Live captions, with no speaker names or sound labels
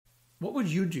What would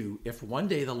you do if one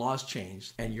day the laws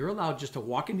changed and you're allowed just to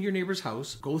walk into your neighbor's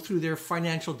house, go through their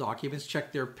financial documents,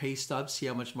 check their pay stubs, see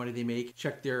how much money they make,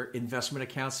 check their investment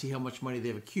accounts, see how much money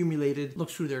they've accumulated, look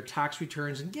through their tax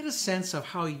returns, and get a sense of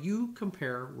how you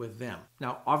compare with them?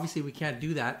 Now, obviously we can't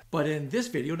do that, but in this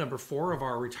video, number 4 of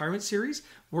our retirement series,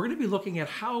 we're going to be looking at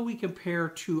how we compare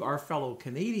to our fellow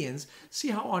Canadians, see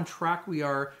how on track we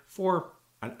are for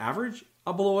an average,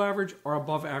 a below average, or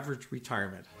above average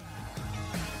retirement.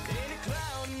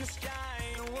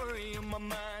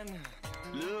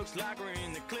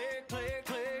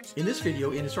 In this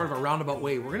video, in sort of a roundabout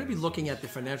way, we're going to be looking at the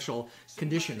financial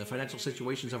condition, the financial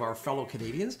situations of our fellow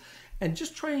Canadians, and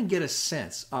just try and get a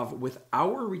sense of, with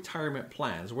our retirement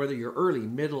plans, whether you're early,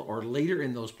 middle, or later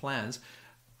in those plans,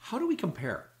 how do we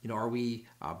compare? Are we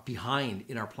behind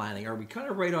in our planning? Are we kind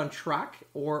of right on track,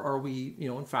 or are we,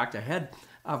 in fact, ahead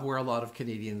of where a lot of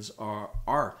Canadians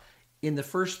are? In the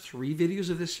first 3 videos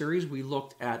of this series, we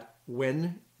looked at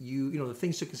when the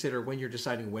things to consider when you're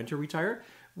deciding when to retire.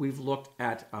 We've looked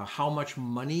at how much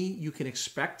money you can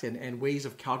expect and ways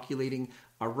of calculating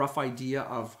a rough idea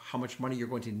of how much money you're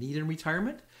going to need in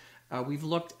retirement. We've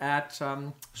looked at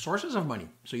sources of money.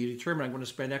 So you determine, I'm going to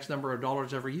spend X number of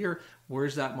dollars every year.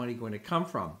 Where's that money going to come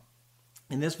from?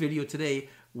 In this video today,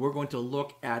 we're going to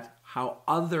look at how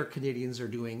other Canadians are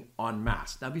doing en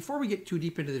masse. Now, before we get too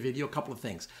deep into the video, a couple of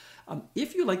things.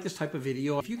 If you like this type of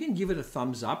video, if you can give it a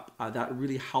thumbs up, that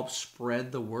really helps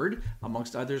spread the word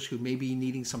amongst others who may be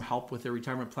needing some help with their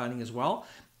retirement planning as well.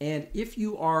 And if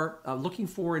you are looking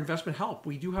for investment help,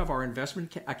 we do have our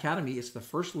Investment Academy. It's the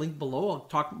first link below. I'll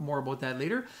talk more about that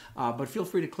later, but feel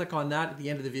free to click on that at the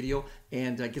end of the video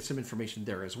and get some information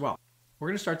there as well. We're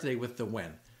going to start today with the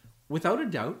when. Without a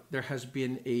doubt, there has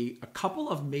been a couple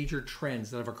of major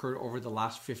trends that have occurred over the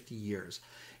last 50 years.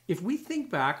 If we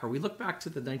think back, or we look back to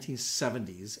the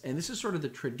 1970s, and this is sort of the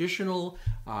traditional,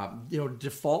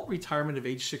 default retirement of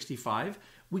age 65,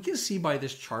 we can see by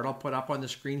this chart I'll put up on the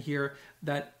screen here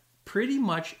that pretty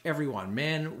much everyone,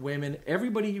 men, women,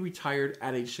 everybody retired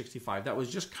at age 65. That was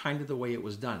just kind of the way it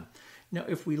was done. Now,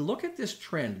 if we look at this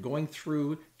trend going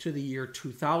through to the year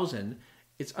 2000,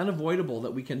 it's unavoidable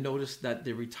that we can notice that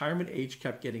the retirement age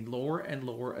kept getting lower and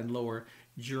lower and lower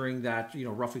during that,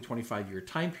 roughly 25-year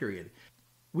time period.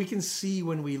 We can see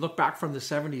when we look back from the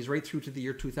 70s right through to the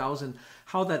year 2000,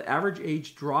 how that average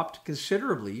age dropped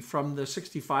considerably from the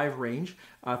 65 range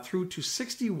through to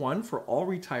 61 for all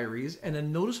retirees, and a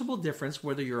noticeable difference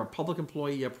whether you're a public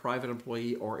employee, a private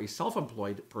employee, or a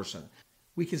self-employed person.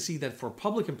 We can see that for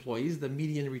public employees, the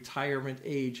median retirement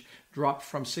age dropped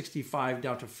from 65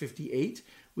 down to 58.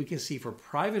 We can see for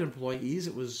private employees,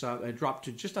 it was dropped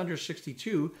to just under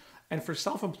 62. And for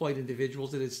self-employed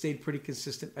individuals, it had stayed pretty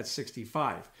consistent at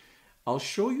 65. I'll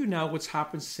show you now what's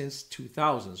happened since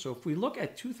 2000. So if we look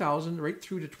at 2000 right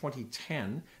through to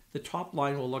 2010, the top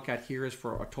line we'll look at here is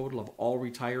for a total of all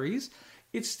retirees.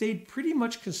 It stayed pretty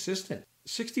much consistent.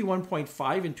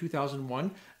 61.5 in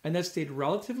 2001, and that stayed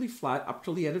relatively flat up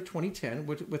till the end of 2010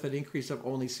 with an increase of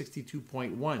only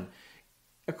 62.1.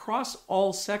 Across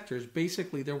all sectors,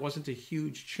 basically, there wasn't a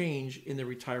huge change in the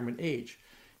retirement age.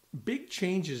 Big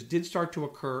changes did start to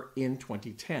occur in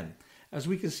 2010. As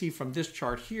we can see from this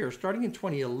chart here, starting in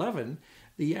 2011,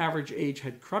 the average age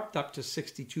had crept up to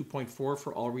 62.4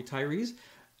 for all retirees.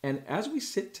 And as we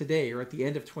sit today, or at the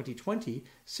end of 2020,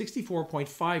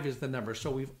 64.5 is the number.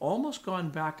 So we've almost gone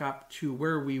back up to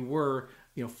where we were,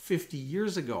 50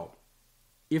 years ago.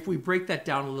 If we break that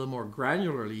down a little more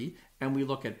granularly and we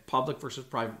look at public versus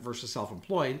private versus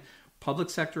self-employed, public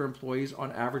sector employees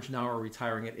on average now are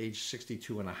retiring at age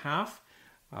 62 and a half.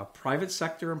 Private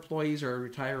sector employees are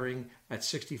retiring at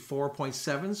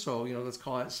 64.7, so let's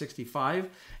call it 65.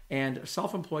 And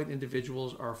self-employed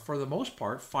individuals are, for the most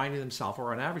part, finding themselves,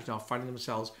 or on average now, finding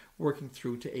themselves working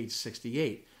through to age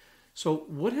 68. So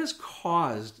what has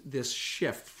caused this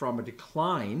shift from a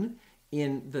decline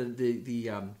in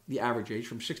the average age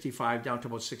from 65 down to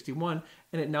about 61,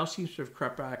 and it now seems to have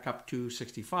crept back up to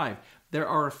 65? There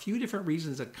are a few different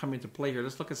reasons that come into play here.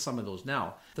 Let's look at some of those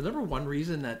now. The number one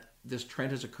reason that this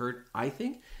trend has occurred, I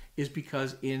think, is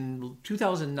because in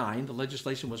 2009, the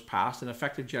legislation was passed and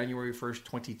effective January 1st,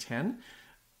 2010,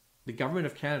 the Government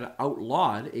of Canada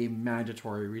outlawed a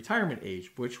mandatory retirement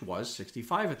age, which was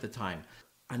 65 at the time.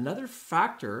 Another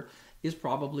factor is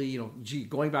probably,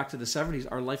 going back to the 70s,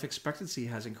 our life expectancy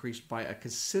has increased by a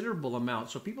considerable amount.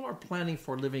 So people are planning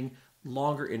for living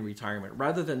longer in retirement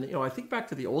rather than, I think back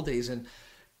to the old days, and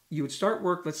you would start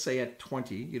work, let's say at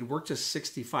 20, you'd work to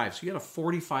 65. So you had a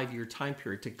 45-year time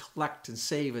period to collect and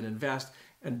save and invest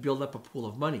and build up a pool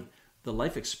of money. the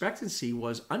life expectancy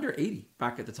was under 80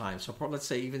 back at the time. So let's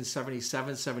say even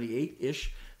 77,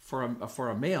 78-ish for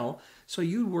a male. So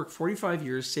you'd work 45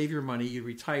 years, save your money, you'd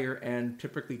retire, and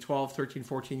typically 12, 13,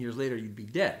 14 years later, you'd be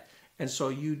dead. And so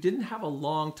you didn't have a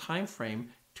long time frame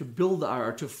to build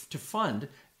or to fund,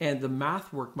 and the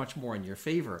math worked much more in your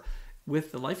favor.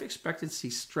 With the life expectancy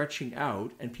stretching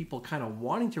out and people kind of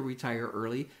wanting to retire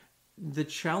early, the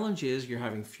challenge is you're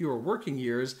having fewer working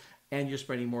years and you're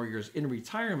spending more years in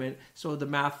retirement. So the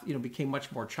math, became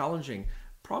much more challenging.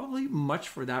 Probably much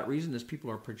for that reason, as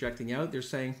people are projecting out, they're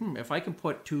saying, if I can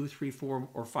put 2, 3, 4,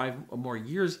 or 5 more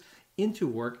years into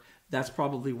work, that's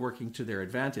probably working to their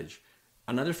advantage.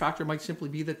 Another factor might simply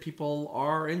be that people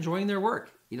are enjoying their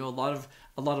work. A lot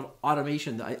of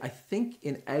automation. I think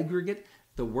in aggregate,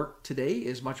 the work today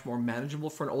is much more manageable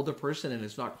for an older person, and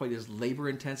it's not quite as labor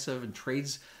intensive and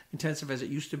trades intensive as it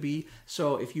used to be.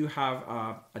 So if you have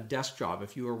a desk job,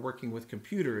 if you are working with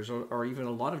computers, or even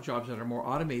a lot of jobs that are more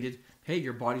automated, hey,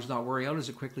 your body's not wearing out as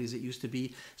quickly as it used to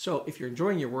be. So if you're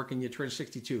enjoying your work and you turn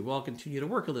 62, well, continue to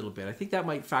work a little bit. I think that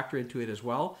might factor into it as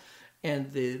well.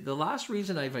 And the last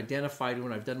reason I've identified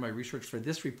when I've done my research for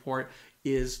this report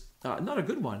is not a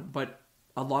good one, but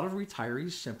a lot of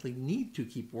retirees simply need to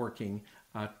keep working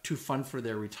to fund for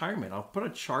their retirement. I'll put a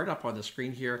chart up on the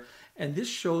screen here, and this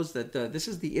shows that this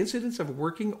is the incidence of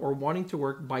working or wanting to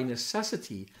work by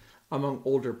necessity among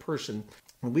older person.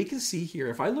 And we can see here,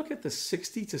 if I look at the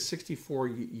 60 to 64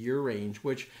 year range,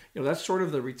 which, that's sort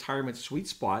of the retirement sweet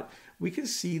spot, we can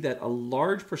see that a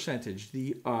large percentage,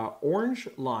 the orange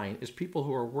line, is people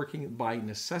who are working by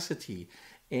necessity.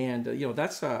 And,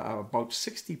 that's about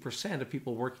 60% of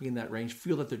people working in that range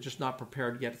feel that they're just not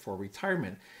prepared yet for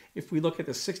retirement. If we look at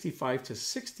the 65 to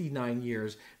 69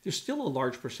 years, there's still a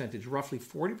large percentage, roughly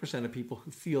 40% of people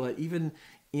who feel that even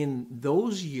in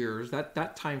those years,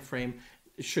 that time frame,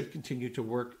 should continue to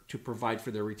work to provide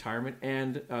for their retirement.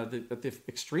 And at the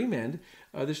extreme end,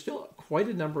 there's still quite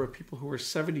a number of people who are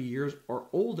 70 years or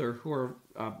older who are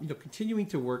continuing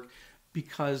to work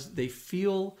because they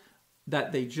feel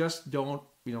that they just don't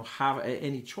have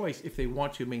any choice. If they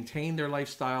want to maintain their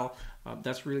lifestyle,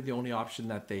 that's really the only option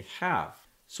that they have.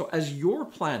 So as you're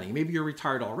planning, maybe you're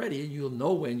retired already and you'll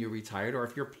know when you're retired, or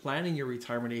if you're planning your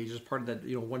retirement age as part of that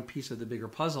one piece of the bigger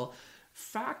puzzle,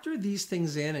 factor these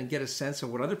things in and get a sense of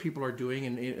what other people are doing.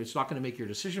 And it's not going to make your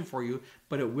decision for you,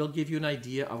 but it will give you an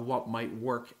idea of what might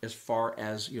work as far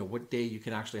as what day you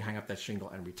can actually hang up that shingle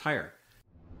and retire.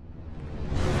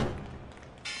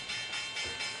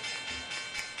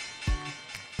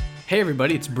 Hey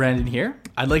everybody, it's Brandon here.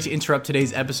 I'd like to interrupt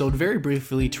today's episode very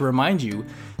briefly to remind you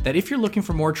that if you're looking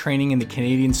for more training in the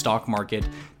Canadian stock market,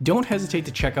 don't hesitate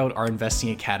to check out our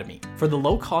Investing Academy. For the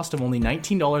low cost of only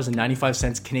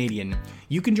 $19.95 Canadian,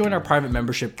 you can join our private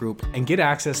membership group and get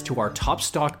access to our top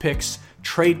stock picks,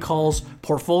 trade calls,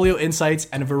 portfolio insights,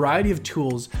 and a variety of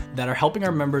tools that are helping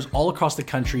our members all across the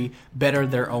country better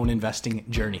their own investing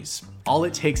journeys. All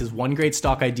it takes is one great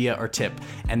stock idea or tip,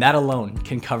 and that alone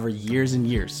can cover years and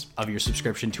years of your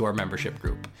subscription to our membership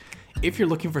group. If you're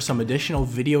looking for some additional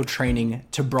video training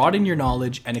to broaden your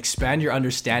knowledge and expand your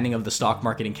understanding of the stock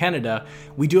market in Canada,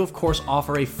 we do of course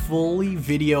offer a fully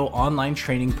video online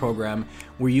training program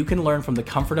where you can learn from the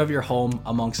comfort of your home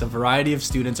amongst a variety of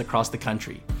students across the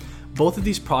country. Both of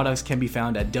these products can be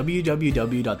found at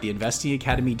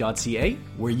www.theinvestingacademy.ca,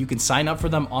 where you can sign up for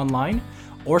them online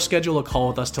or schedule a call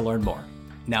with us to learn more.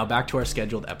 Now back to our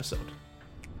scheduled episode.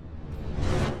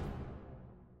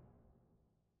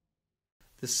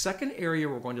 The second area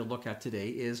we're going to look at today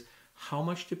is how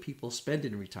much do people spend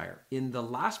in retire? In the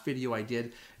last video I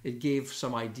did, it gave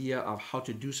some idea of how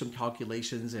to do some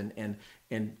calculations and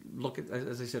look at,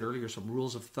 as I said earlier, some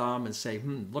rules of thumb and say,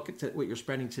 look at what you're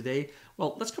spending today.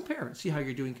 Well, let's compare and see how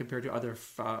you're doing compared to other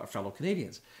fellow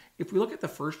Canadians. If we look at the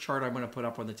first chart I'm going to put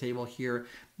up on the table here,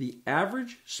 the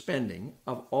average spending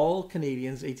of all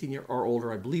Canadians 18 years or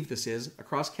older, I believe this is,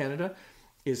 across Canada,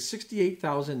 is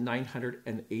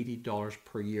 $68,980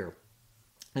 per year.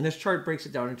 And this chart breaks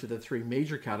it down into the three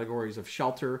major categories of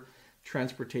shelter,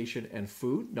 transportation, and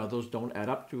food. Now, those don't add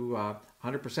up to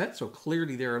 100%, so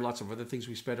clearly there are lots of other things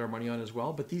we spend our money on as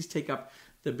well, but these take up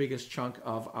the biggest chunk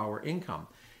of our income.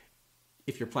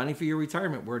 If you're planning for your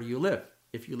retirement, where do you live?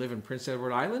 If you live in Prince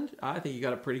Edward Island, I think you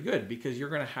got it pretty good because you're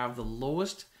going to have the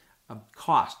lowest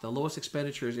cost, the lowest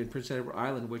expenditures in Prince Edward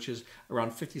Island, which is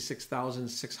around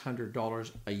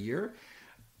 $56,600 a year.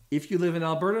 If you live in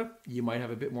Alberta, you might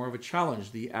have a bit more of a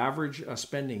challenge. The average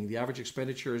spending, the average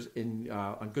expenditures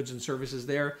on goods and services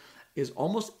there is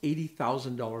almost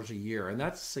 $80,000 a year, and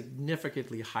that's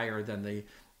significantly higher than the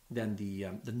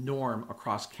norm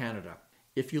across Canada.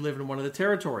 If you live in one of the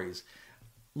territories,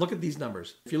 Look at these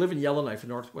numbers. If you live in Yellowknife in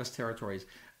Northwest Territories,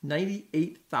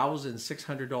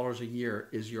 $98,600 a year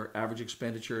is your average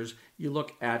expenditures. You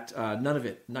look at none of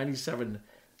it,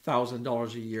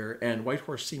 $97,000 a year, and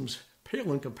Whitehorse seems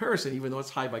pale in comparison, even though it's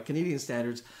high by Canadian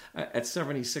standards, at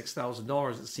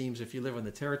 $76,000. It seems if you live in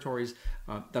the territories,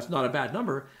 that's not a bad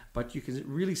number, but you can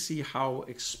really see how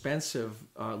expensive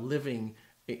living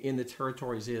in the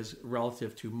territories is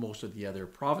relative to most of the other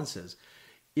provinces.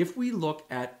 If we look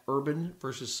at urban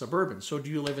versus suburban, so do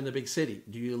you live in the big city?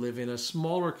 Do you live in a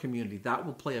smaller community? That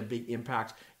will play a big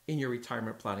impact in your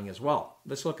retirement planning as well.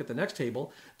 Let's look at the next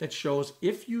table that shows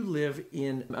if you live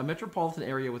in a metropolitan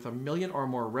area with 1 million or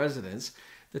more residents,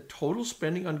 the total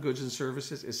spending on goods and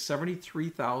services is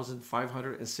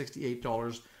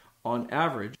 $73,568 on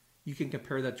average. You can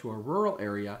compare that to a rural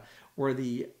area where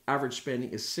the average spending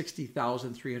is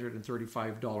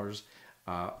 $60,335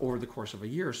 over the course of a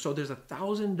year. So there's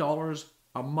 $1,000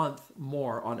 a month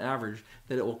more on average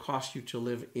that it will cost you to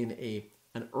live in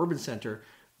an urban center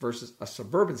versus a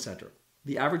suburban center.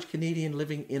 The average Canadian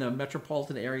living in a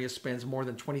metropolitan area spends more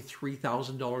than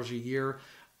 $23,000 a year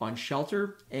on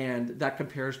shelter, and that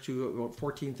compares to about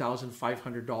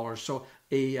 $14,500. So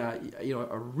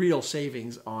a real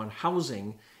savings on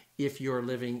housing if you're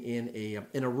living in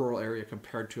a rural area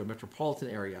compared to a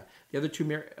metropolitan area. The other two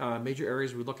major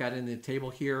areas we look at in the table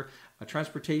here,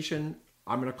 transportation,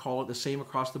 I'm going to call it the same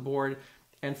across the board,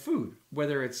 and food,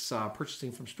 whether it's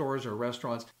purchasing from stores or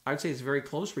restaurants. I'd say it's very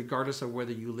close regardless of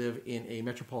whether you live in a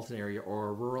metropolitan area or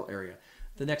a rural area.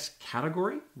 The next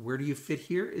category, where do you fit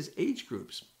here, is age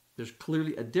groups. There's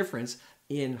clearly a difference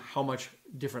in how much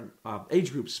different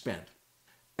age groups spend.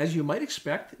 As you might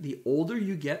expect, the older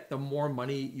you get, the more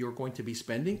money you're going to be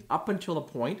spending up until a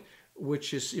point,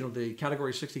 which is, the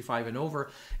category 65 and over.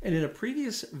 And in a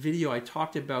previous video, I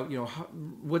talked about,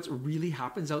 what really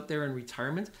happens out there in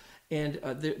retirement. And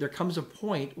there comes a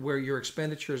point where your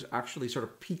expenditures actually sort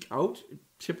of peak out,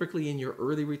 typically in your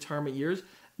early retirement years, and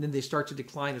then they start to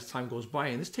decline as time goes by.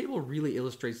 And this table really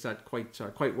illustrates that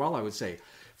quite well, I would say.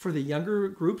 For the younger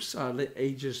groups,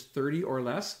 ages 30 or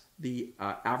less, the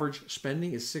average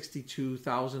spending is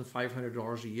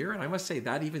 $62,500 a year. And I must say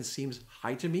that even seems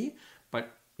high to me,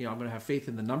 but I'm going to have faith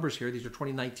in the numbers here. These are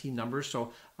 2019 numbers,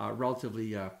 so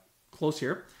relatively close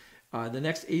here. The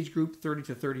next age group, 30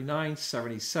 to 39,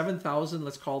 77,000,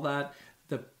 let's call that.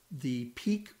 The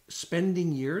peak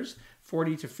spending years,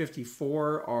 40 to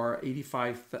 54 are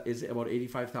 85, is about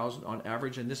 85,000 on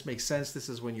average. And this makes sense. This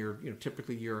is when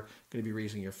typically you're going to be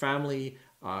raising your family,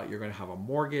 you're going to have a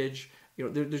mortgage.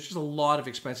 There's just a lot of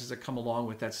expenses that come along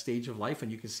with that stage of life,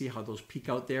 and you can see how those peak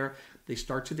out there. They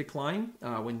start to decline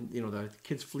when the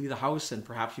kids flee the house, and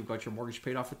perhaps you've got your mortgage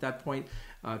paid off at that point,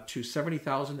 to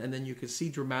 70,000, and then you can see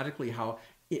dramatically how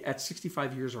at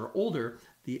 65 years or older,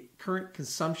 the current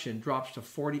consumption drops to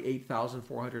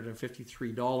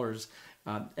 $48,453,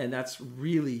 and that's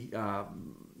really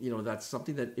that's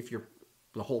something that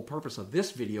the whole purpose of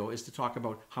this video is to talk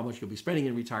about how much you'll be spending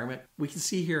in retirement. We can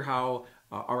see here how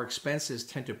our expenses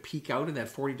tend to peak out in that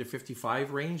 40 to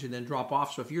 55 range and then drop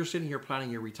off. So if you're sitting here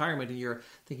planning your retirement and you're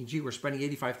thinking, gee, we're spending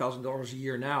 $85,000 a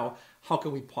year now, how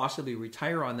can we possibly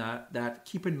retire on that?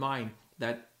 Keep in mind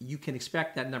that you can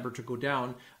expect that number to go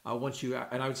down once you,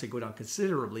 and I would say go down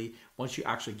considerably once you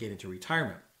actually get into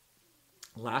retirement.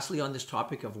 Lastly, on this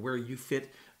topic of where you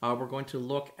fit, we're going to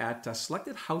look at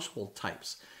selected household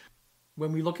types.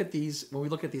 When we look at these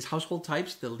household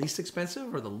types, the least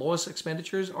expensive or the lowest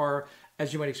expenditures are,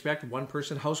 as you might expect,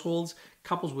 one-person households.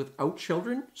 Couples without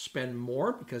children spend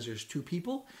more because there's two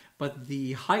people. But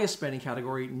the highest spending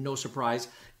category, no surprise,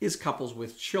 is couples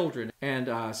with children.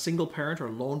 And single-parent or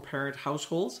lone-parent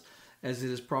households, as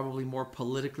it is probably more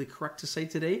politically correct to say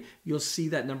today, you'll see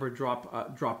that number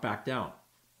drop back down.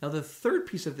 Now, the third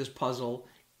piece of this puzzle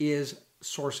is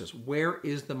sources. Where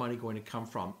is the money going to come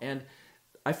from? And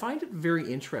I find it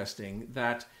very interesting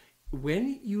that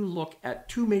when you look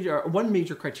at one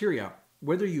major criteria,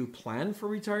 whether you plan for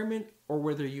retirement or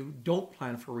whether you don't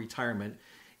plan for retirement,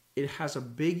 it has a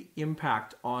big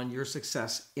impact on your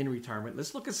success in retirement.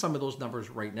 Let's look at some of those numbers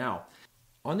right now.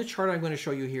 On the chart I'm going to show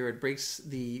you here, it breaks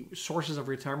the sources of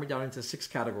retirement down into 6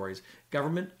 categories: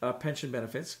 government pension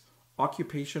benefits,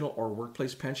 occupational or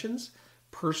workplace pensions,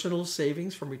 personal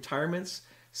savings from retirements,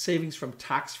 savings from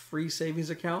tax-free savings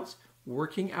accounts,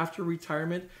 working after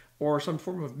retirement, or some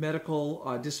form of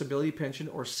medical disability pension,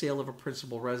 or sale of a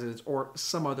principal residence, or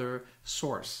some other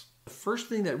source. The first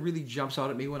thing that really jumps out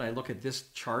at me when I look at this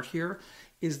chart here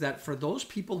is that for those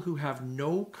people who have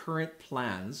no current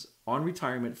plans on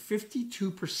retirement,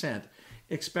 52%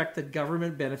 expect that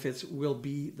government benefits will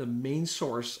be the main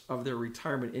source of their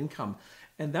retirement income.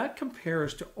 And that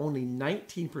compares to only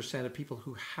 19% of people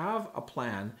who have a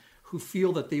plan who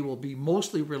feel that they will be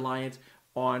mostly reliant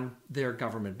on their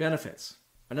government benefits.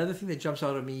 Another thing that jumps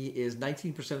out at me is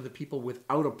 19% of the people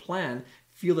without a plan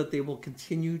feel that they will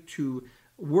continue to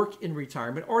work in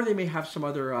retirement, or they may have some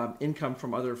other income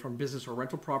from business or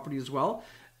rental property as well.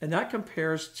 And that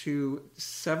compares to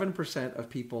 7% of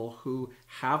people who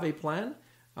have a plan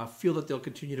feel that they'll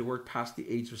continue to work past the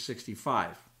age of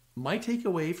 65. My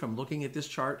takeaway from looking at this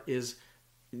chart is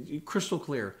crystal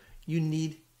clear. You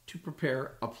need to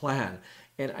prepare a plan.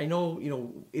 And I know,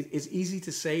 it's easy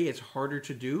to say, it's harder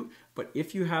to do, but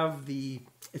if you have the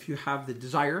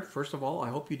desire, first of all, I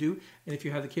hope you do, and if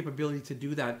you have the capability to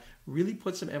do that, really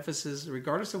put some emphasis,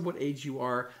 regardless of what age you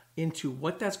are, into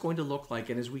what that's going to look like.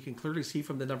 And as we can clearly see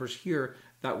from the numbers here,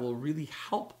 that will really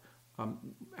help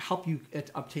you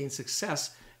obtain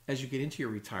success as you get into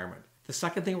your retirement. The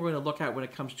second thing we're going to look at when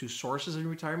it comes to sources in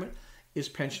retirement is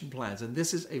pension plans. And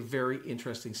this is a very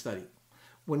interesting study.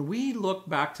 When we look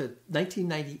back to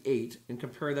 1998 and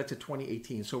compare that to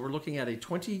 2018, so we're looking at a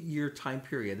 20-year time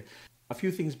period, a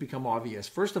few things become obvious.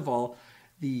 First of all,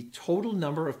 the total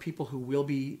number of people who will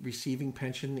be receiving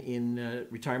pension in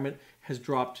retirement has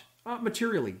dropped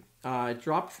materially. It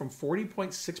dropped from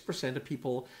 40.6% of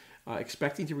people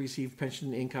expecting to receive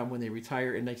pension income when they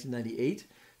retire in 1998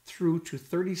 through to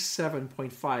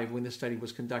 37.5% when the study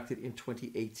was conducted in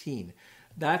 2018.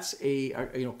 That's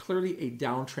clearly a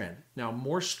downtrend. Now,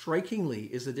 more strikingly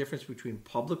is the difference between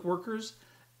public workers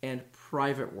and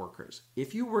private workers.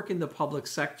 If you work in the public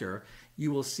sector,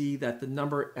 you will see that the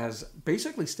number has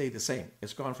basically stayed the same.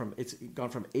 It's gone from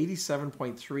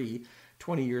 87.3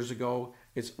 20 years ago.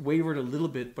 It's wavered a little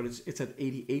bit, but it's at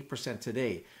 88%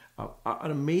 today. An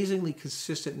amazingly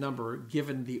consistent number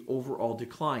given the overall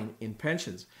decline in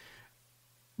pensions.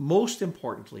 Most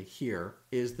importantly here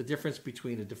is the difference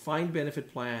between a defined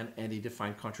benefit plan and a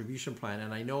defined contribution plan.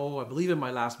 And I believe in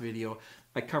my last video,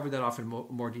 I covered that off in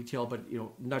more detail, but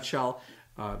nutshell,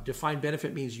 defined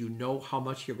benefit means you know how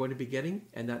much you're going to be getting,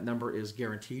 and that number is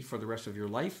guaranteed for the rest of your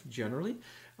life generally.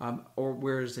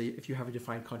 Whereas if you have a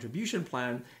defined contribution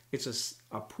plan, it's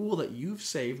a pool that you've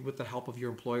saved with the help of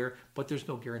your employer, but there's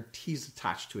no guarantees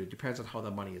attached to it. It depends on how the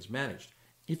money is managed.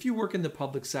 If you work in the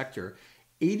public sector,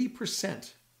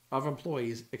 80% of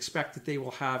employees expect that they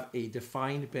will have a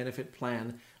defined benefit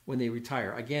plan when they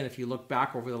retire. Again, if you look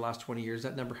back over the last 20 years,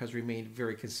 that number has remained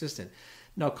very consistent.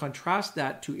 Now, contrast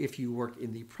that to if you work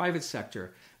in the private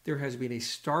sector. There has been a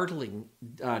startling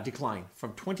decline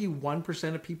from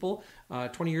 21% of people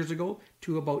 20 years ago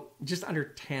to about just under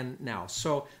 10 now.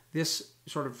 So this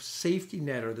sort of safety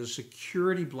net or the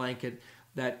security blanket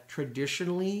that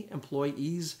traditionally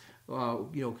employees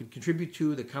could contribute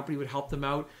to, the company would help them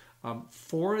out.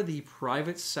 For the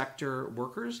private sector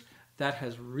workers, that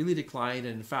has really declined.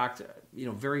 And in fact,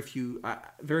 very few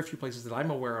places that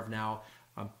I'm aware of now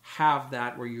have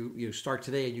that, where you start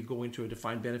today and you go into a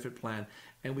defined benefit plan,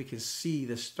 and we can see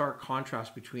the stark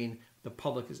contrast between the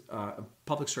public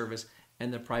service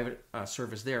and the private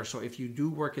service there. So if you do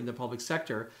work in the public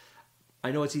sector,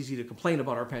 I know it's easy to complain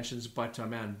about our pensions, but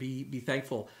be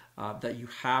thankful that you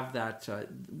have that,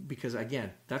 because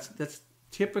again, that's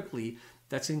typically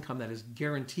that's income that is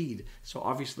guaranteed. So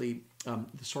obviously, the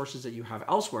sources that you have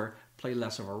elsewhere play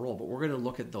less of a role, but we're going to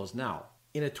look at those now.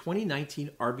 In a 2019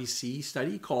 RBC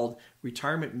study called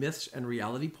Retirement Myths and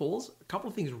Reality Polls, a couple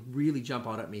of things really jump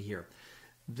out at me here.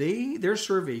 Their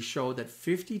survey showed that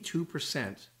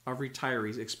 52% of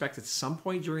retirees expect at some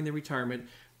point during their retirement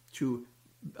to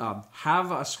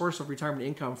have a source of retirement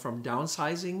income from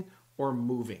downsizing or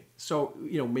moving. So,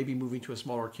 maybe moving to a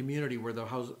smaller community where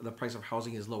the price of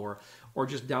housing is lower, or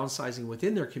just downsizing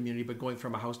within their community, but going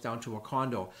from a house down to a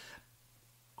condo.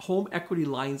 Home equity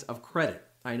lines of credit.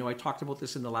 I know I talked about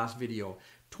this in the last video.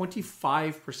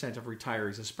 25% of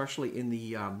retirees, especially in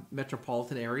the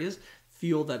metropolitan areas,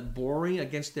 feel that borrowing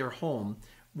against their home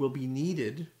will be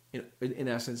needed, in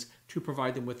essence, to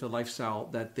provide them with the lifestyle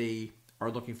that they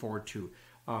are looking forward to.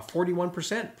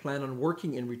 41% plan on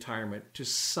working in retirement to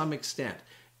some extent.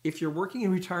 If you're working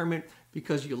in retirement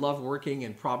because you love working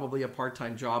and probably a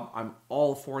part-time job, I'm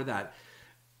all for that.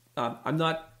 I'm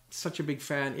not such a big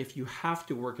fan if you have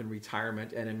to work in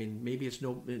retirement, and I mean, maybe it's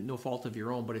no fault of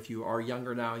your own, but if you are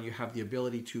younger now and you have the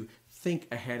ability to think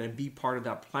ahead and be part of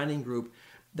that planning group,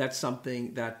 that's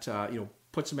something that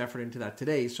put some effort into that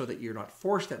today, so that you're not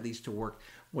forced at least to work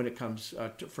when it comes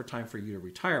for time for you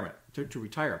to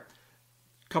retire.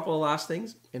 Couple of last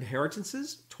things.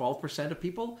 Inheritances. 12% of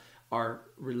people are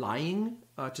relying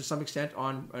to some extent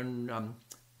on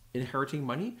inheriting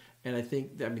money, and I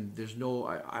think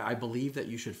I believe that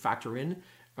you should factor in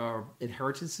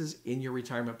inheritances in your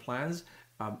retirement plans.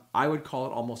 I would call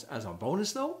it almost as a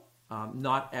bonus though,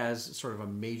 not as sort of a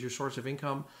major source of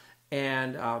income.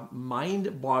 And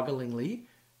mind-bogglingly,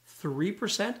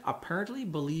 3% apparently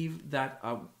believe that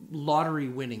lottery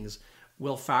winnings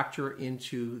will factor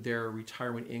into their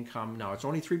retirement income. Now, it's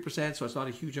only 3%, so it's not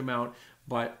a huge amount,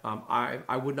 but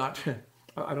I would not,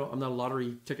 I'm not a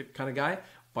lottery ticket kind of guy,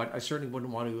 but I certainly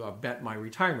wouldn't want to bet my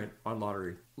retirement on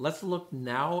lottery. Let's look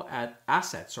now at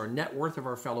assets or net worth of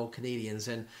our fellow Canadians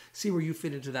and see where you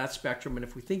fit into that spectrum. And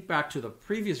if we think back to the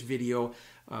previous video,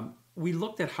 we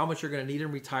looked at how much you're going to need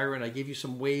in retirement. I gave you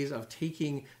some ways of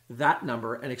taking that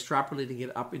number and extrapolating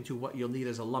it up into what you'll need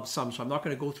as a lump sum. So I'm not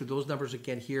going to go through those numbers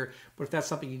again here, but if that's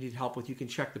something you need help with, you can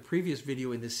check the previous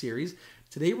video in this series.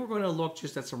 Today, we're going to look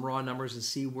just at some raw numbers and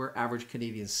see where average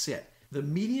Canadians sit. The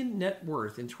median net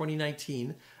worth in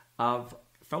 2019 of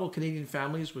fellow Canadian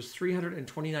families was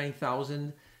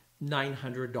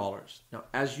 $329,900. Now,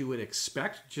 as you would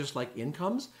expect, just like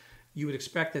incomes, you would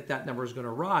expect that that number is going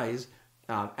to rise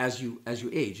as you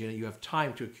age and you have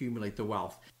time to accumulate the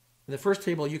wealth. In the first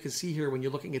table, you can see here when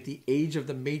you're looking at the age of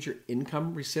the major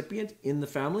income recipient in the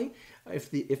family,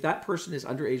 if that person is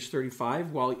under age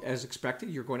 35, well, as expected,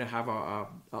 you're going to have a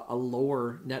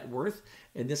lower net worth.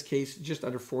 In this case, just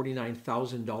under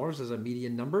 $49,000 as a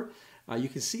median number. You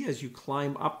can see as you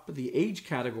climb up the age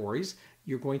categories,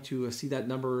 you're going to see that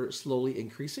number slowly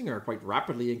increasing or quite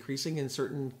rapidly increasing in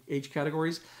certain age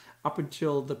categories up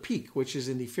until the peak, which is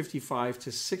in the 55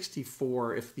 to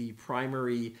 64. If the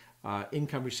primary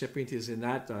income recipient is in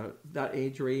that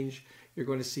age range, you're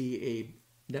going to see a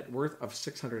net worth of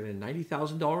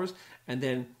 $690,000. And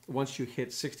then once you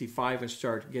hit 65 and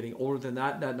start getting older than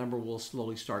that, that number will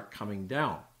slowly start coming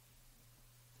down.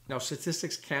 Now,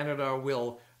 Statistics Canada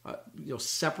will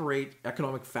separate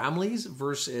economic families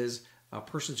versus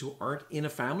persons who aren't in a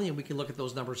family, and we can look at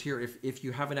those numbers here. If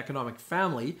you have an economic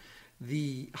family,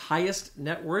 the highest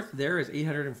net worth there is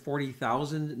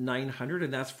 $840,900,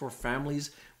 and that's for families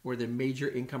where the major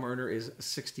income earner is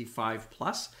 65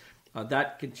 plus.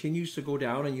 That continues to go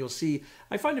down, and you'll see,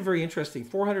 I find it very interesting,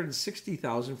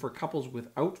 $460,000 for couples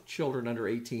without children under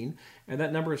 18, and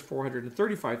that number is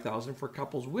 $435,000 for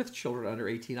couples with children under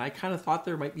 18. I kind of thought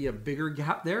there might be a bigger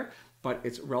gap there, but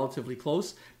it's relatively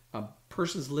close.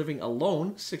 Persons living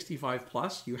alone, 65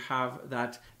 plus, you have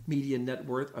that median net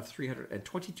worth of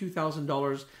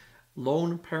 $322,000.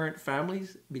 Lone parent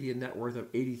families, median net worth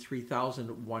of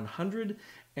 $83,100.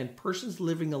 And persons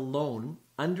living alone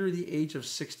under the age of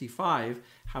 65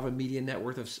 have a median net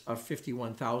worth of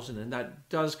 $51,000. And that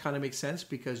does kind of make sense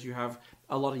because you have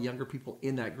a lot of younger people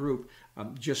in that group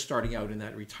just starting out in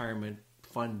that retirement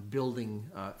fund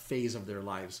building phase of their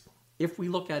lives. If we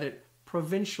look at it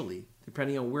provincially,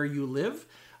 depending on where you live,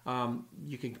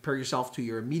 you can compare yourself to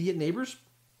your immediate neighbors.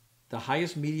 The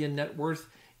highest median net worth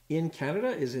in Canada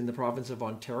is in the province of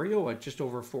Ontario at just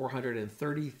over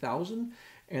 $430,000,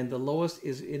 and the lowest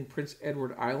is in Prince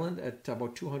Edward Island at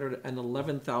about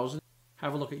 $211,000.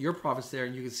 Have a look at your province there,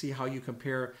 and you can see how you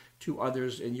compare to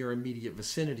others in your immediate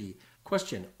vicinity.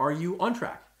 Question: are you on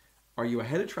track? Are you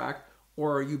ahead of track,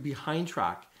 or are you behind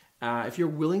track? If you're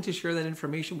willing to share that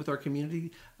information with our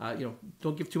community,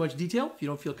 don't give too much detail if you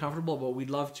don't feel comfortable, but we'd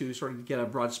love to sort of get a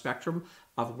broad spectrum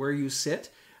of where you sit.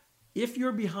 If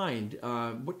you're behind,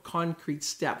 what concrete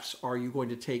steps are you going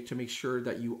to take to make sure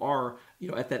that you are,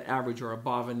 at that average or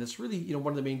above? And it's really,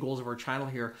 one of the main goals of our channel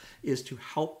here is to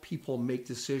help people make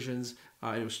decisions.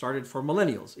 It was started for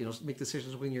millennials, make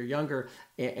decisions when you're younger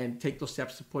and take those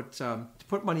steps to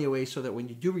put money away so that when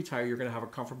you do retire, you're going to have a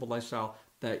comfortable lifestyle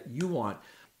that you want.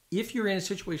 If you're in a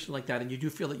situation like that and you do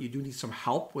feel that you do need some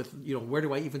help with, where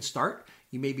do I even start?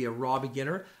 You may be a raw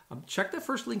beginner. Check the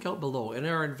first link out below. In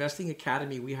our Investing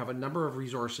Academy, we have a number of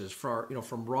resources for,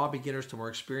 from raw beginners to more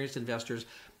experienced investors.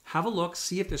 Have a look,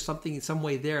 see if there's something in some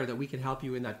way there that we can help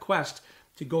you in that quest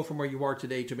to go from where you are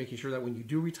today to making sure that when you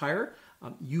do retire,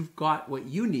 you've got what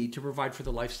you need to provide for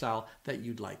the lifestyle that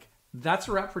you'd like. That's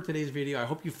a wrap for today's video. I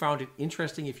hope you found it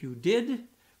interesting. If you did,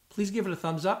 please give it a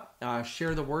thumbs up,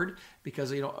 share the word,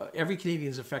 because every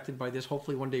Canadian is affected by this.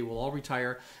 Hopefully one day we'll all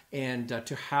retire, and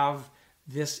to have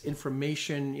this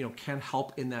information can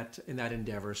help in that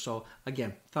endeavor. So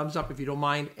again, thumbs up if you don't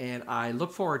mind, and I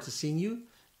look forward to seeing you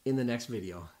in the next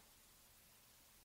video.